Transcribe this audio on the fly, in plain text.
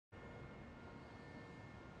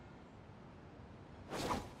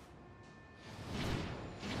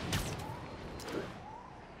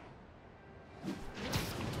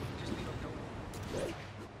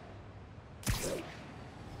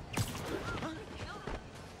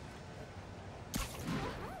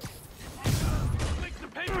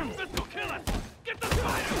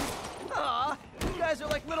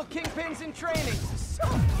pins in training. So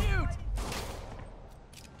cute.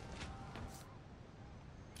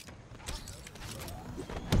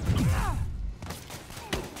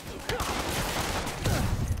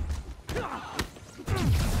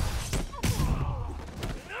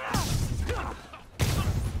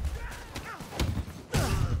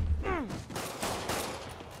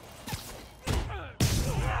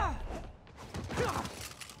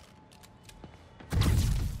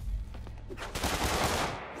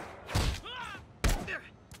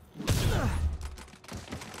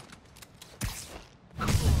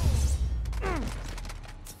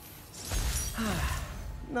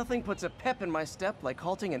 Nothing puts a pep in my step like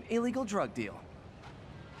halting an illegal drug deal.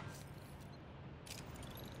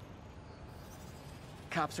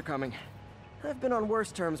 Cops are coming. I've been on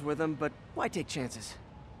worse terms with them, but why take chances?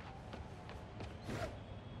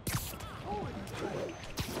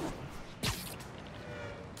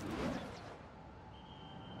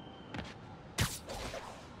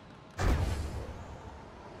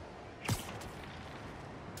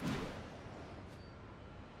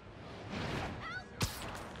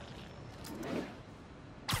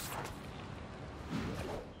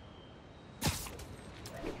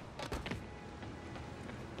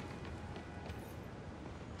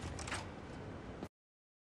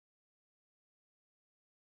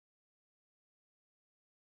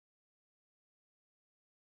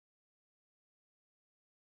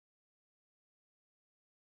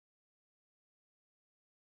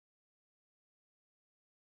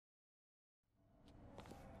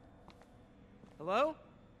 Hello?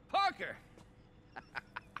 Parker!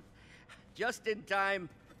 Just in time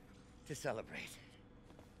to celebrate.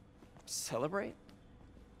 Celebrate?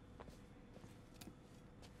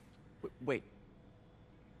 Wait.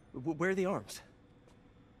 Where are the arms?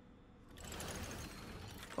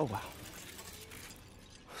 Oh, wow.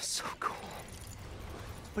 So cool.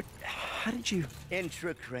 But how did you...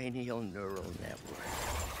 Intracranial neural network.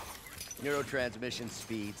 Neurotransmission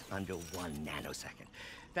speeds under 1 nanosecond.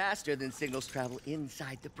 Faster than signals travel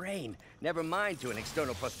inside the brain. Never mind to an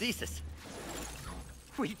external prosthesis.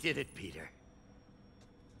 We did it, Peter.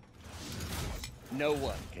 No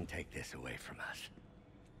one can take this away from us.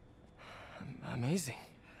 Amazing.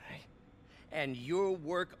 And your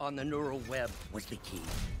work on the neural web was the key.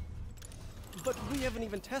 But we haven't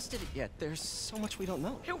even tested it yet. There's so much we don't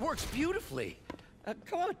know. It works beautifully.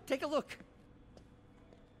 Come on, take a look.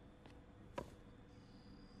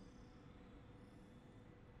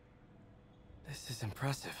 This is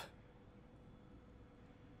impressive.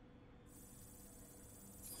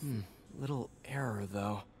 Little error,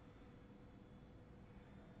 though.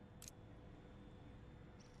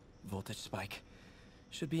 Voltage spike.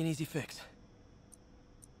 Should be an easy fix.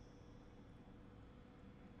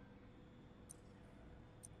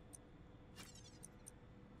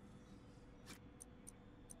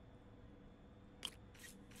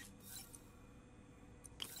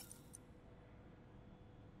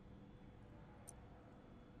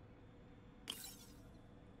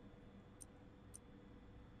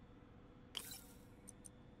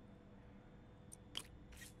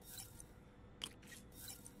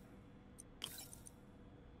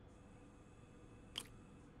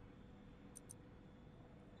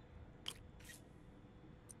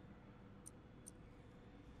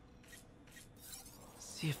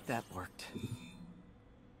 See if that worked.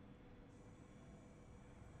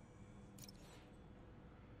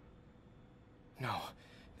 No,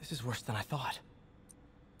 this is worse than I thought.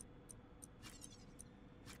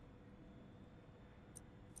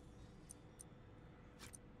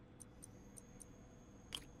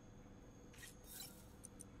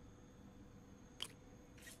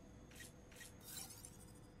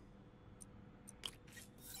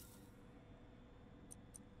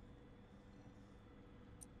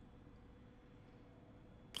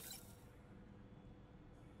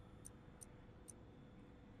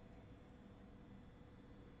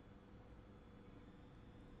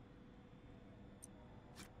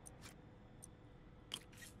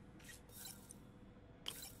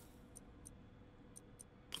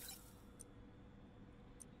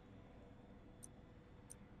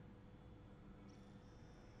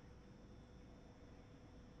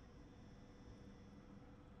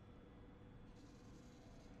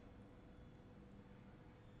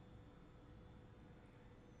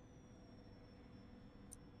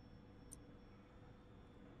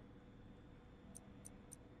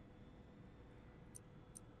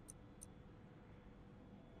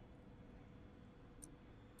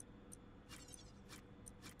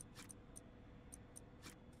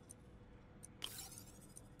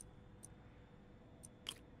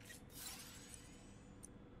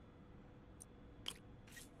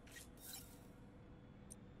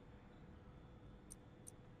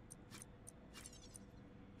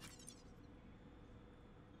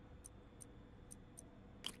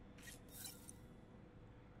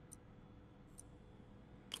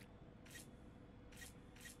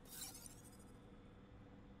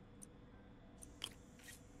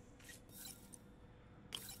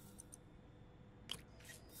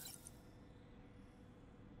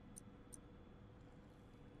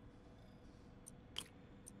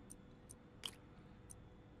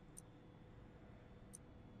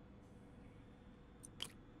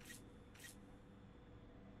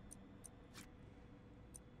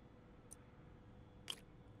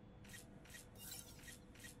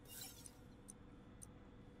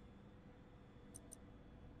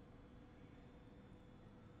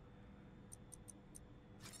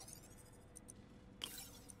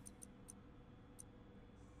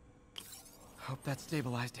 Hope that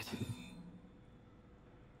stabilized it.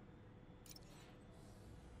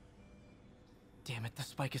 Damn it, the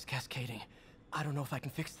spike is cascading. I don't know if I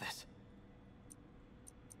can fix this.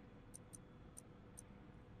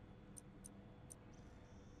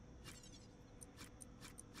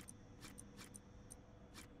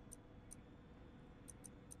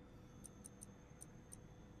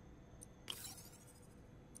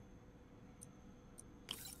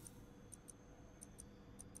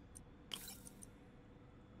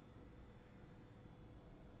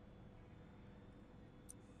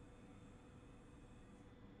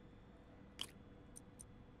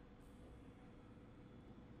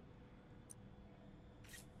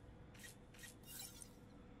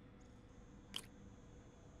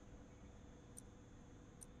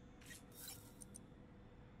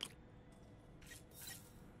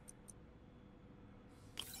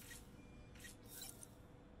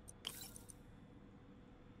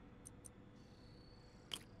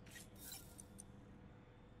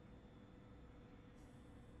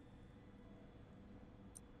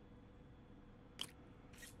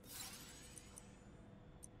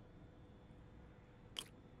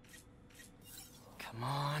 Come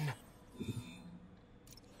on.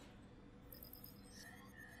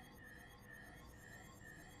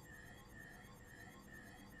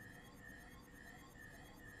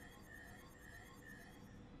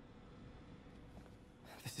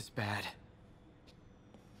 This is bad.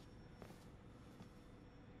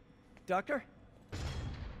 Doctor?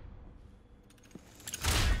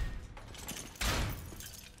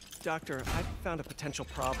 Doctor, I found a potential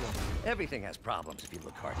problem. Everything has problems if you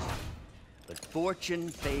look hard enough. But fortune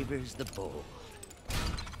favors the bold.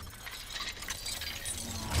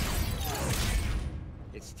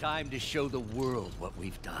 It's time to show the world what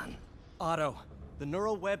we've done. Otto, the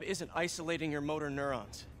neural web isn't isolating your motor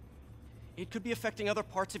neurons. It could be affecting other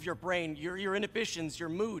parts of your brain, your inhibitions, your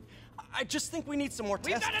mood. I just think we need some more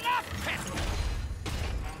We've testing. done enough!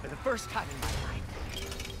 For the first time in my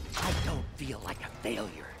life, I don't feel like a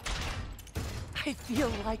failure. I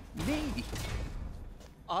feel like me.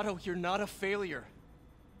 Otto, you're not a failure.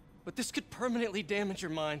 But this could permanently damage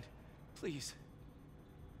your mind. Please.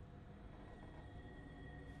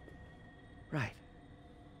 Right.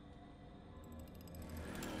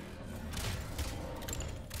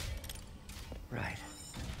 Right.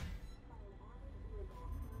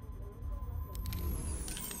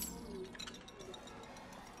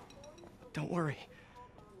 Don't worry.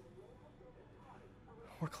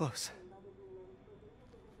 We're close.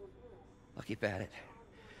 I'll keep at it.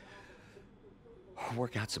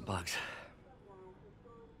 Work out some bugs.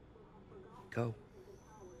 Go.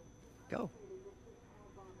 Go.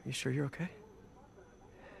 You sure you're okay?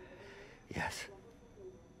 Yes.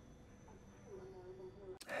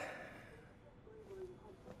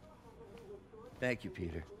 Thank you,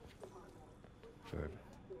 Peter. For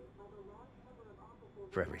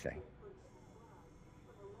everything.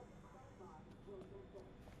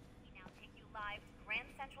 We now take you live to Grand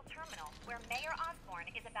Central Terminal, where Mayor Osborne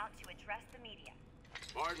is about to address the media.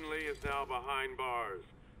 Martin Lee is now behind bars.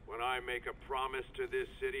 When I make a promise to this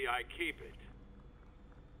city, I keep it.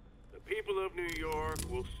 The people of New York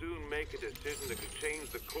will soon make a decision that could change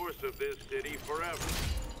the course of this city forever.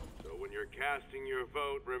 So when you're casting your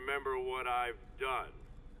vote, remember what I've done.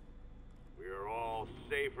 We are all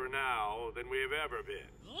safer now than we have ever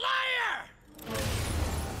been. Liar!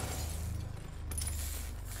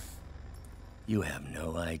 You have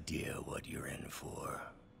no idea what you're in for.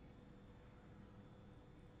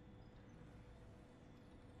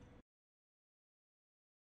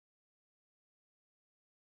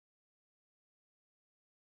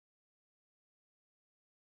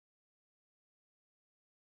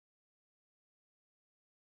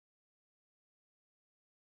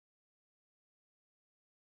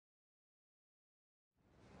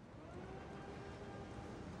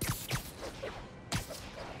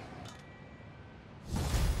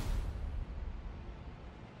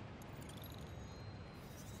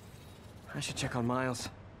 I should check on Miles.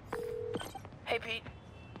 Hey, Pete.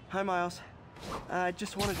 Hi, Miles. I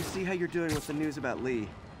just wanted to see how you're doing with the news about Lee.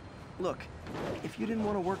 Look, if you didn't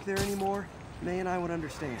want to work there anymore, May and I would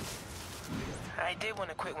understand. I did want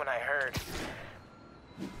to quit when I heard.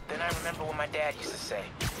 Then I remember what my dad used to say.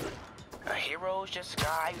 A hero's just a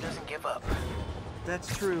guy who doesn't give up.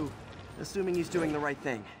 That's true, assuming he's doing the right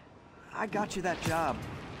thing. I got you that job.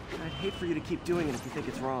 I'd hate for you to keep doing it if you think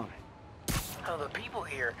it's wrong. Oh, the people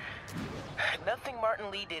here, nothing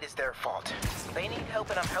Martin Lee did is their fault. They need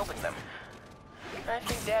help and I'm helping them. I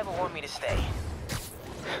think Dad would want me to stay.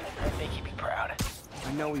 I think he'd be proud.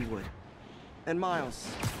 I know he would. And Miles,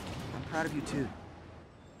 I'm proud of you too.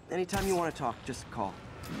 Anytime you want to talk, just call.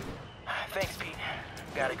 Thanks, Pete.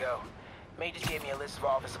 Gotta go. May just gave me a list of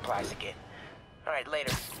all the supplies again. All right,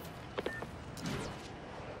 later.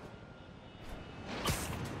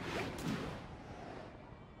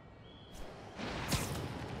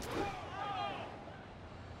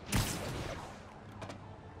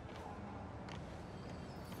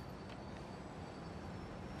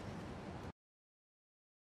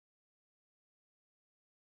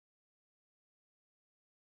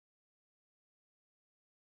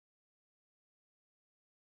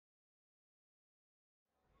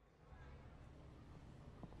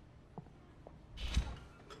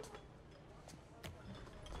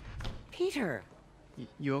 Peter,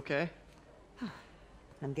 You okay?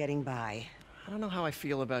 I'm getting by. I don't know how I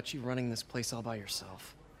feel about you running this place all by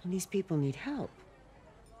yourself. And these people need help.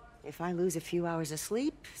 If I lose a few hours of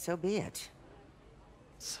sleep, so be it.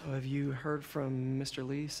 So have you heard from Mr.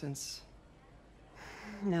 Lee since...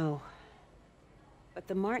 No. But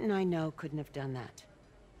the Martin I know couldn't have done that.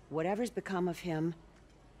 Whatever's become of him,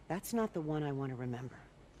 that's not the one I want to remember.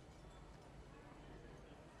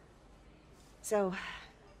 So,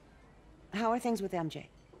 how are things with MJ?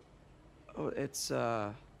 Oh, it's,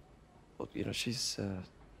 well, you know, she's,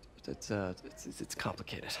 it's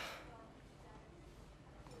complicated.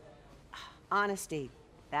 Honesty.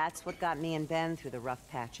 That's what got me and Ben through the rough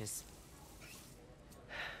patches.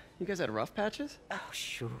 You guys had rough patches? Oh,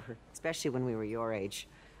 sure. Especially when we were your age.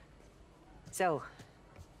 So,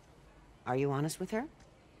 are you honest with her?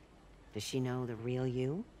 Does she know the real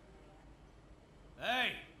you?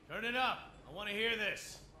 Hey, turn it up. I want to hear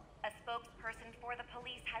this. A spokesperson for the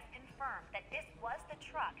police has confirmed that this was the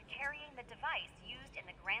truck carrying the device used in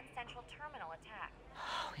the Grand Central Terminal attack.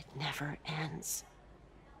 Oh, it never ends.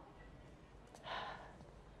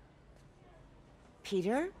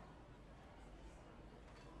 Peter?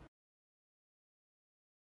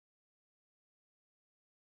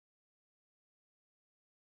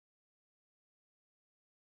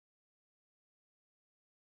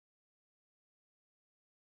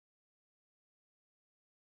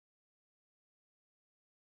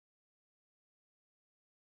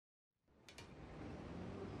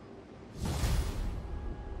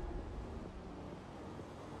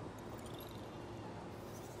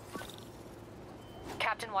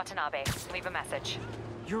 Captain Watanabe, leave a message.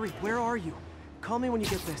 Yuri, where are you? Call me when you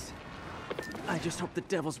get this. I just hope the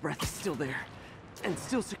Devil's Breath is still there. And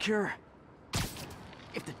still secure.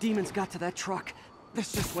 If the demons got to that truck,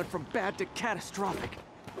 this just went from bad to catastrophic.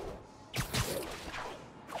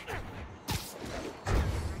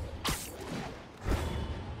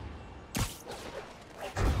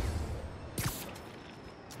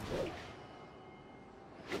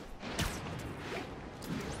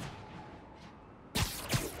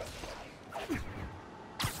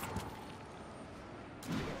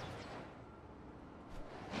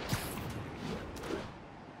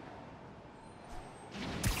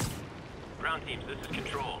 Ground teams, this is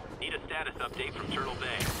Control. Need a status update from Turtle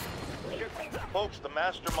Bay. Folks, the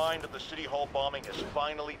mastermind of the City Hall bombing has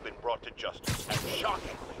finally been brought to justice. And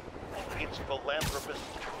shockingly, it's philanthropist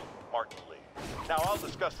Martin Lee. Now, I'll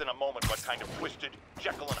discuss in a moment what kind of twisted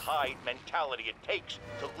Jekyll and Hyde mentality it takes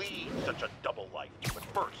to lead such a double life. But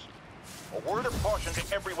first, a word of caution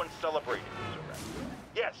to everyone celebrating his arrest.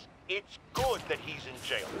 Yes, it's good that he's in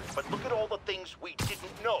jail, but look at all the things we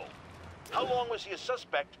didn't know. How long was he a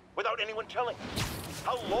suspect without anyone telling us?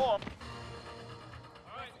 How long?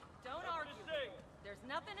 Don't argue. There's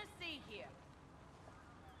nothing to see here.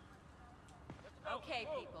 Okay,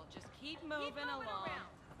 people, just keep moving along.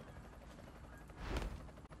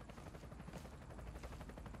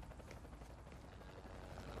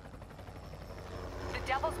 The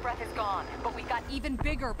Devil's Breath is gone, but we got even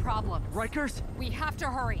bigger problems. Rikers? We have to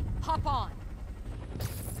hurry. Hop on.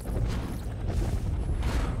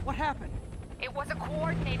 What happened? It was a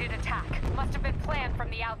coordinated attack. Must have been planned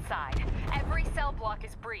from the outside. Every cell block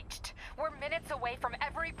is breached. We're minutes away from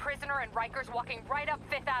every prisoner and Rikers walking right up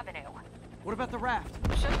 5th Avenue. What about the raft?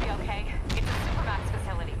 Should be okay. It's a Supermax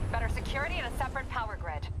facility. Better security and a separate power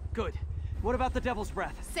grid. Good. What about the Devil's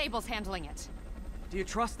Breath? Sable's handling it. Do you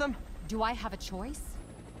trust them? Do I have a choice?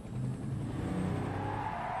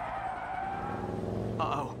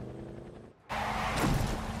 Uh-oh.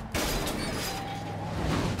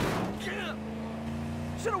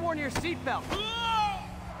 Should have worn your seatbelt.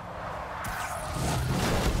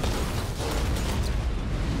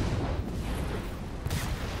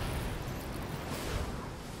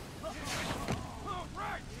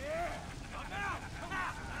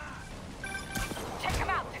 Take him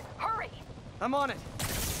out! Hurry! I'm on it.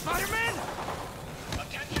 Spider-Man!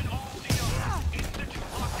 Attention all COs. Institute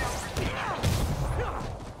lockdown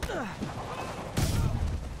procedure.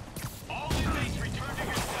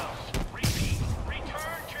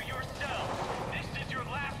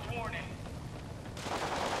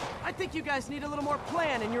 I think you guys need a little more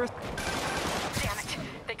plan in your... Damn it!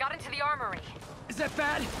 They got into the armory. Is that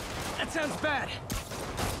bad? That sounds bad.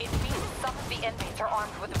 It means some of the inmates are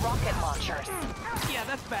armed with rocket launchers. Yeah,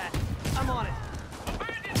 that's bad. I'm on it.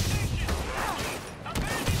 Abandoned station!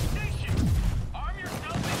 Abandoned station! Arm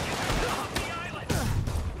yourself and get off the island!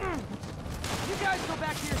 You guys go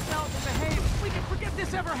back to your cells and behave. We can forget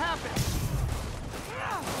this ever happened.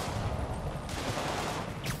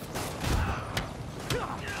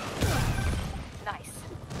 Nice.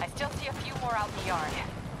 I still see a few more out in the yard.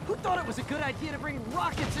 Who thought it was a good idea to bring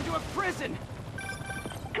rockets into a prison?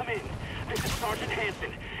 Come in. This is Sergeant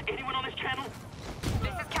Hansen. Anyone on this channel?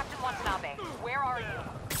 This is Captain Watanabe. Where are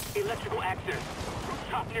you? Electrical access.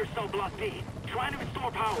 Rooftop near cell block B. Trying to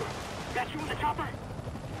restore power. That's you in the chopper?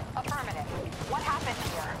 Affirmative. What happened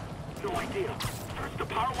here? No idea. First the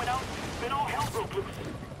power went out, then all hell broke loose.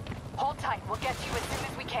 Hold tight. We'll get to you as soon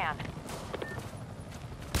as we can.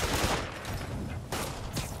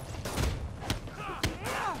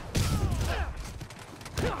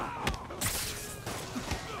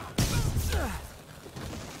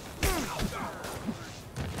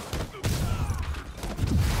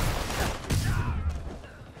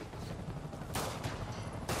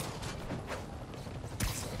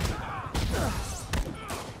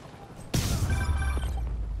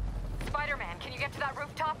 Spider-Man, can you get to that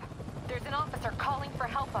rooftop? There's an officer calling for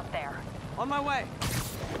help up there. On my way.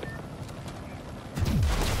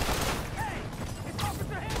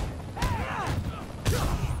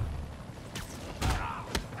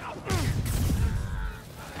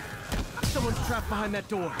 Someone's trapped behind that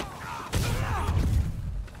door.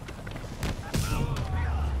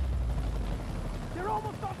 They're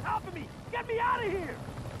almost on top of me! Get me out of here!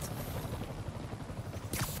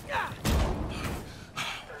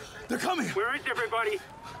 They're coming! Where is everybody?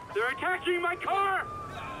 They're attacking my car!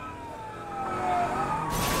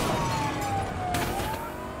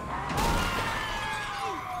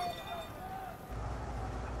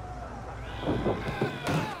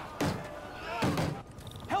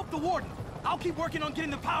 Help the warden! I'll keep working on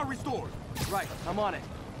getting the power restored! Right, I'm on it.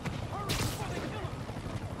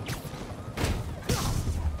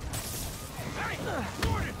 Hey!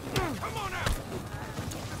 Warden! Come on out!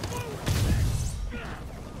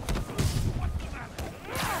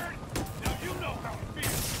 Now you know how it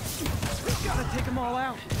feels! Gotta take them all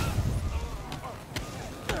out.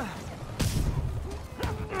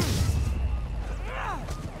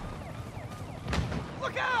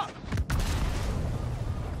 Look out!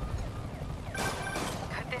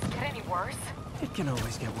 Could this get any worse? It can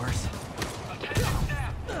always get worse. Attention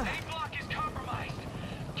staff! A block is compromised!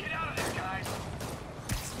 Get out of there, guys!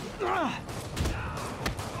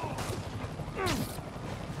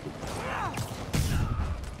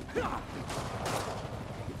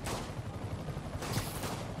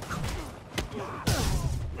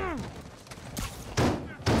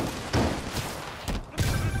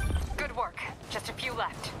 Good work. Just a few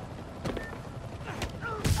left.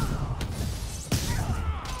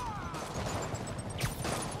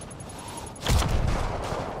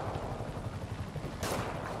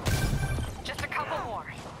 Just a couple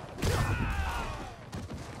more.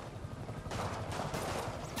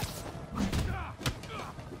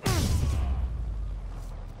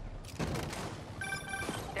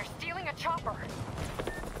 They're stealing a chopper.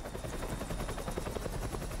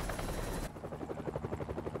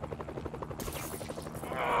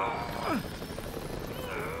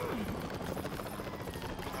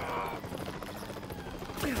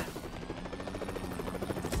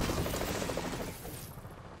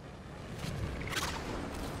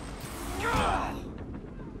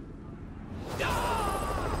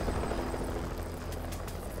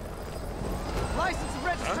 License and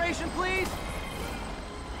registration, please!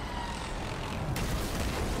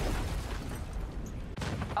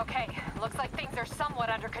 Okay, looks like things are somewhat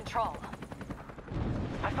under control.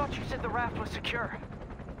 I thought you said the raft was secure.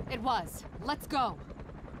 It was. Let's go.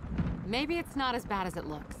 Maybe it's not as bad as it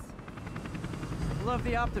looks. Love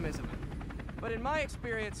the optimism. But in my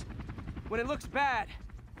experience, when it looks bad,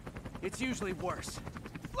 it's usually worse.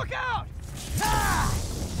 Look out! Ah!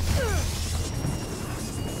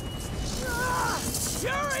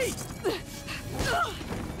 Yuri!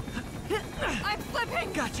 I'm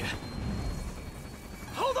flipping! Gotcha.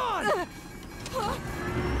 Hold on!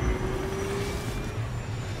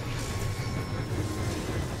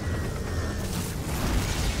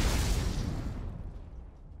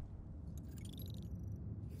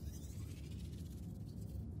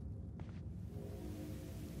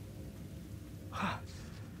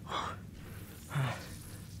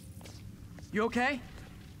 You okay?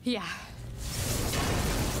 Yeah.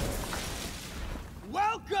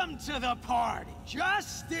 Welcome Welcome to the party.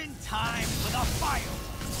 Just in time for the fire.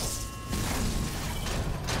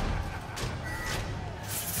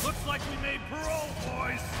 Looks like we made parole,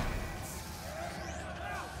 boys.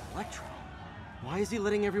 Electro? Why is he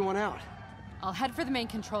letting everyone out? I'll head for the main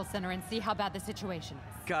control center and see how bad the situation is.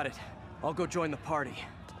 Got it. I'll go join the party.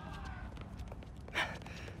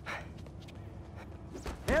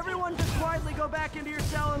 Everyone just quietly go back into your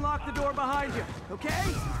cell and lock the door behind you, okay?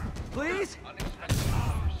 Please? I'm gonna cut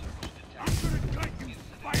you,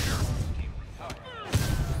 spider!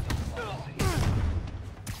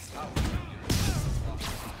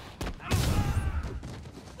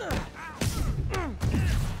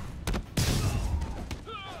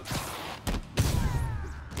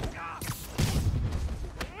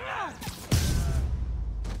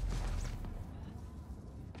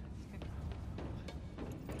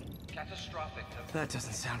 That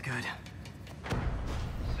doesn't sound good.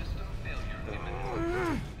 System failure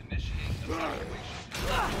imminent. Initiate evacuation.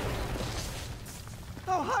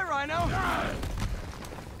 Oh, hi, Rhino!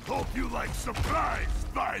 Hope you like surprise,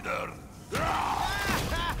 spider!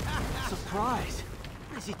 Surprise?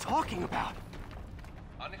 What is he talking about?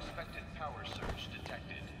 Unexpected power surge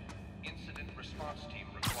detected. Incident response team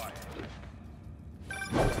required.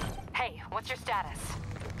 Hey, what's your status?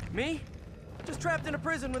 Me? Just trapped in a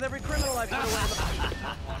prison with every criminal I've put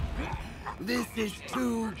away. This is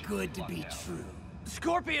too good to be true.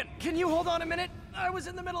 Scorpion, can you hold on a minute? I was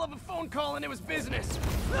in the middle of a phone call and it was business.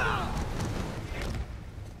 Lost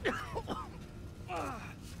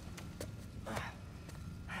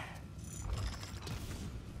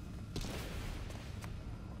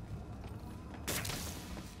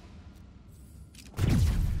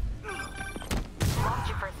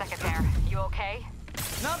you for a second there. You okay?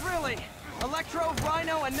 Not really. Electro,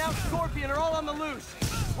 Rhino, and now Scorpion are all on the loose.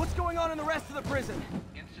 What's going on in the rest of the prison?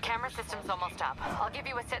 Camera system's almost up. I'll give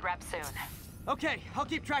you a sit rep soon. Okay, I'll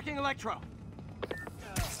keep tracking Electro.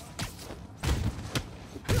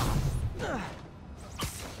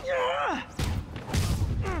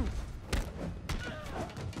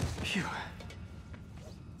 Phew.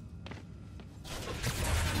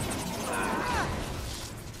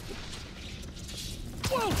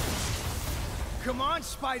 Whoa! Come on,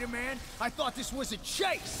 Spider-Man. I thought this was a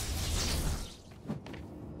chase.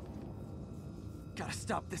 Gotta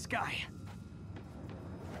stop this guy.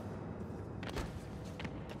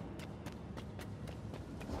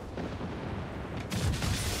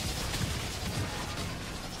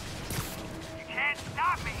 You can't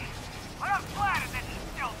stop me, but I'm flattered that you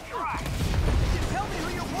still try. You tell me who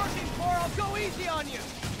you're working for, I'll go easy on you.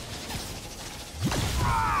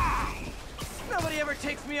 Try! Nobody ever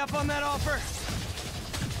takes me up on that offer.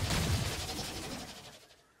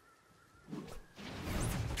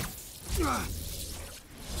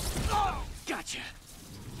 Oh, gotcha.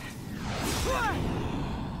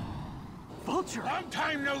 Vulture! Long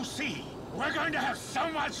time no see. We're going to have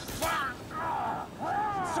so much fun.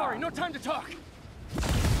 Sorry, no time to talk.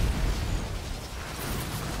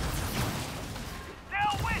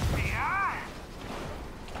 Still with me, huh?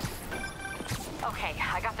 Okay,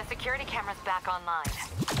 I got the security cameras back online.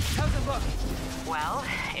 How's it look? Well,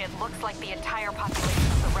 it looks like the entire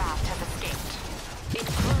population of the raft has escaped,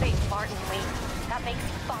 including Martin Lee. That makes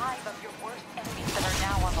 5 of your worst enemies that are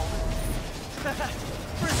now on the loose. For a second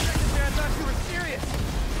there, I thought you were serious.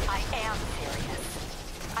 I am serious.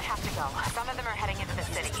 I have to go. Some of them are heading into the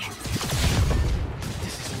city.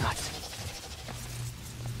 This is nuts.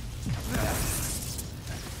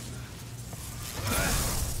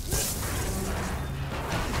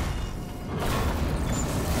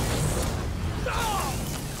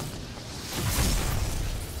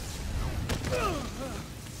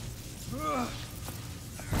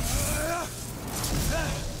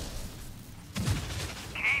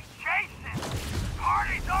 Keep chasing.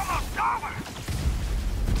 Party's almost over.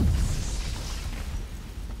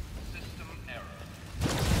 System error.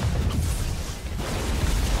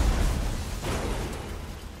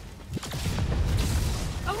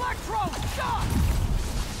 Electro, stop!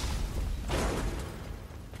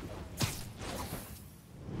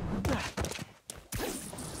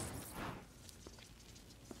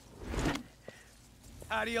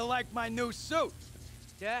 How do you like my new suit?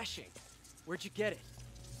 Dashing. Where'd you get it?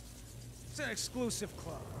 It's an exclusive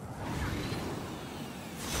club.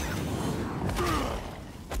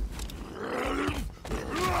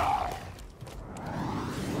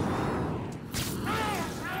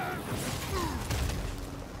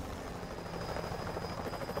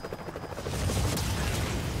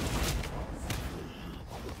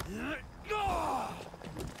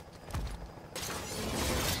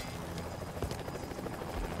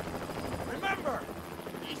 Remember,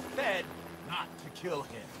 got to kill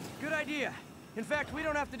him. Good idea. In fact, we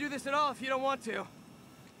don't have to do this at all if you don't want to.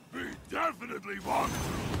 We definitely want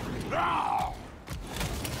to. Now!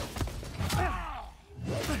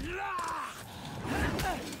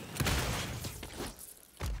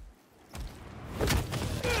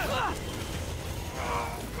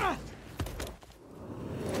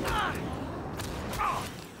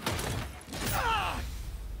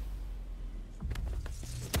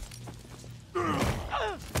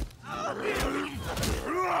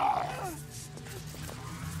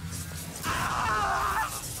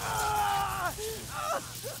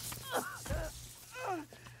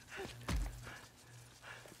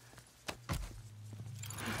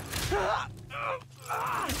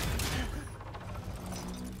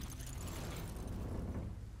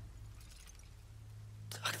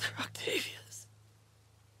 Dr. Octavius.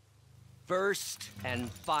 First and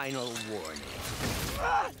final warning.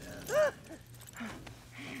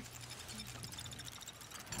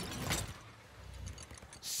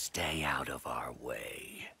 Stay out of our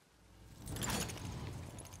way.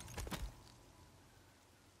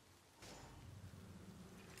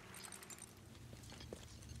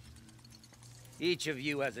 Each of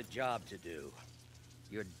you has a job to do.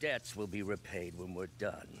 Your debts will be repaid when we're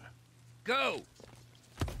done. Go!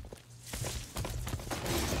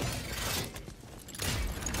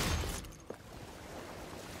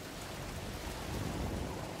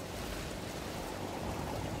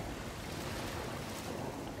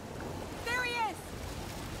 There he is!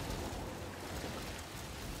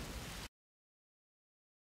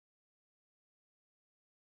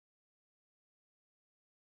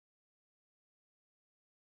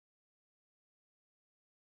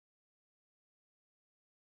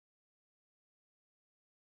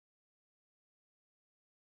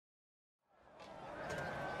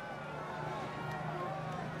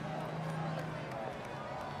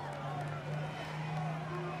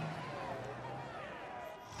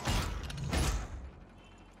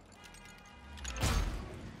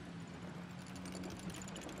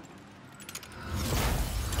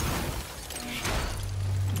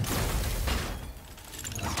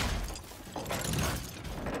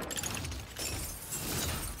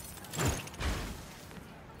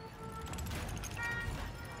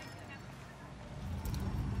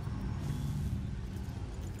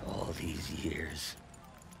 All these years.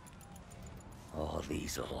 All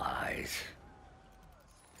these lies.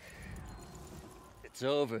 It's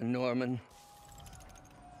over, Norman.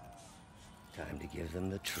 Time to give them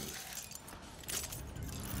the truth.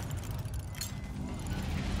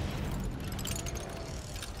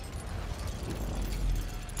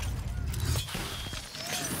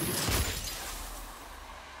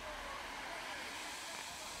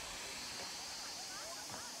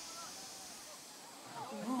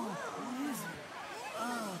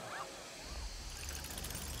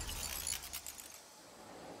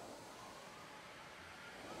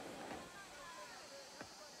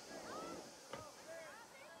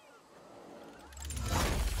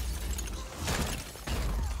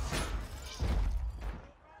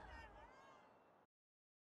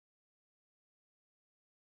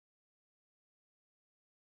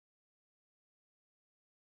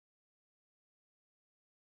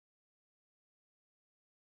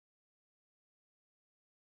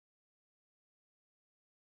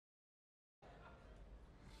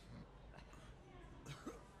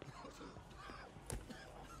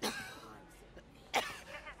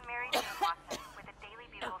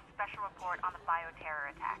 On the bioterror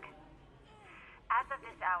attack. As of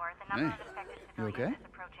this hour, the number of infected civilians is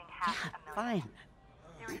approaching half a million. Fine.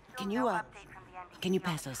 There is still Can you, no update from the NDC can you on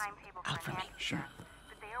pass the those timetable out for me? Sure.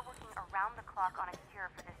 but they are working around the clock on a cure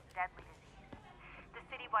for this deadly disease. The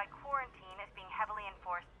citywide quarantine is being heavily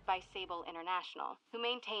enforced by Sable International, who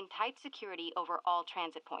maintain tight security over all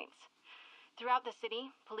transit points. Throughout the city,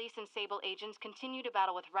 police and Sable agents continue to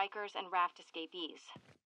battle with Rikers and Raft escapees.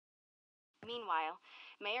 Meanwhile,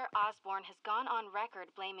 Mayor Osborn has gone on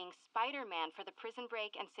record blaming Spider-Man for the prison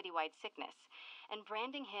break and citywide sickness, and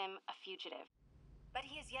branding him a fugitive. But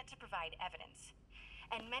he has yet to provide evidence,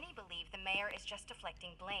 and many believe the mayor is just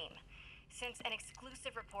deflecting blame, since an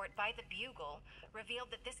exclusive report by the Bugle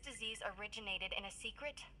revealed that this disease originated in a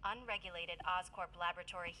secret, unregulated Oscorp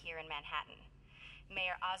laboratory here in Manhattan.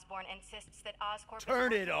 Mayor Osborn insists that Oscorp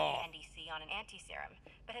Turn is it working with off. the NDC on an anti-serum,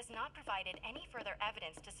 but has not provided any further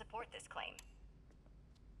evidence to support this claim.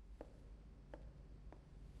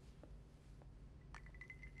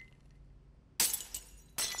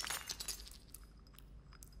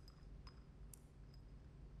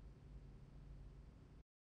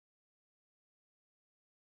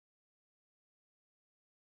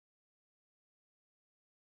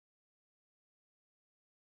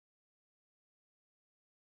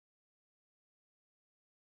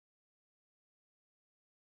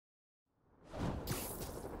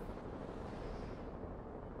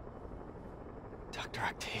 Dr.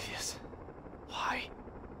 Octavius. Why?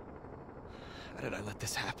 How did I let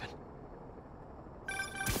this happen?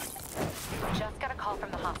 Just got a call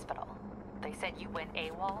from the hospital. They said you went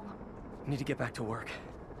AWOL. Need to get back to work.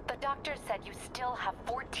 The doctor said you still have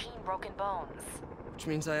 14 broken bones. Which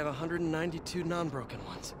means I have 192 non-broken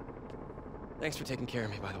ones. Thanks for taking care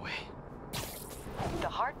of me, by the way. The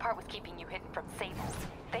hard part was keeping you hidden from Sable.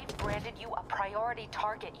 They've branded you a priority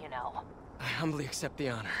target, you know. I humbly accept the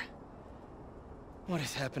honor. What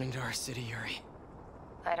is happening to our city, Yuri?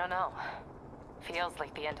 I don't know. Feels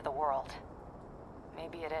like the end of the world.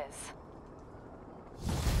 Maybe it is.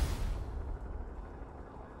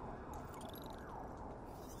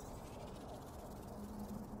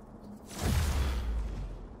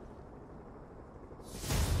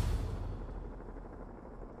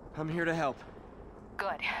 I'm here to help.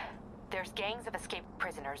 Good. There's gangs of escaped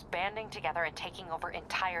prisoners banding together and taking over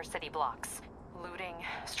entire city blocks. Looting,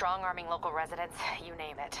 strong-arming local residents, you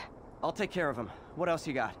name it. I'll take care of them. What else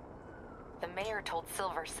you got? The mayor told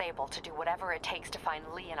Silver Sable to do whatever it takes to find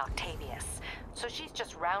Lee and Octavius. So she's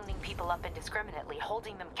just rounding people up indiscriminately,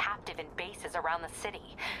 holding them captive in bases around the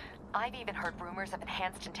city. I've even heard rumors of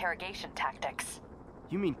enhanced interrogation tactics.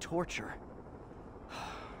 You mean torture?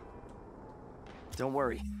 Don't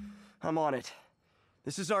worry. I'm on it.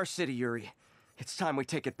 This is our city, Yuri. It's time we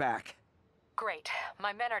take it back. Great.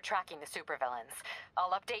 My men are tracking the supervillains.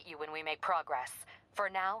 I'll update you when we make progress. For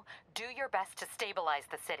now, do your best to stabilize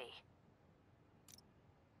the city.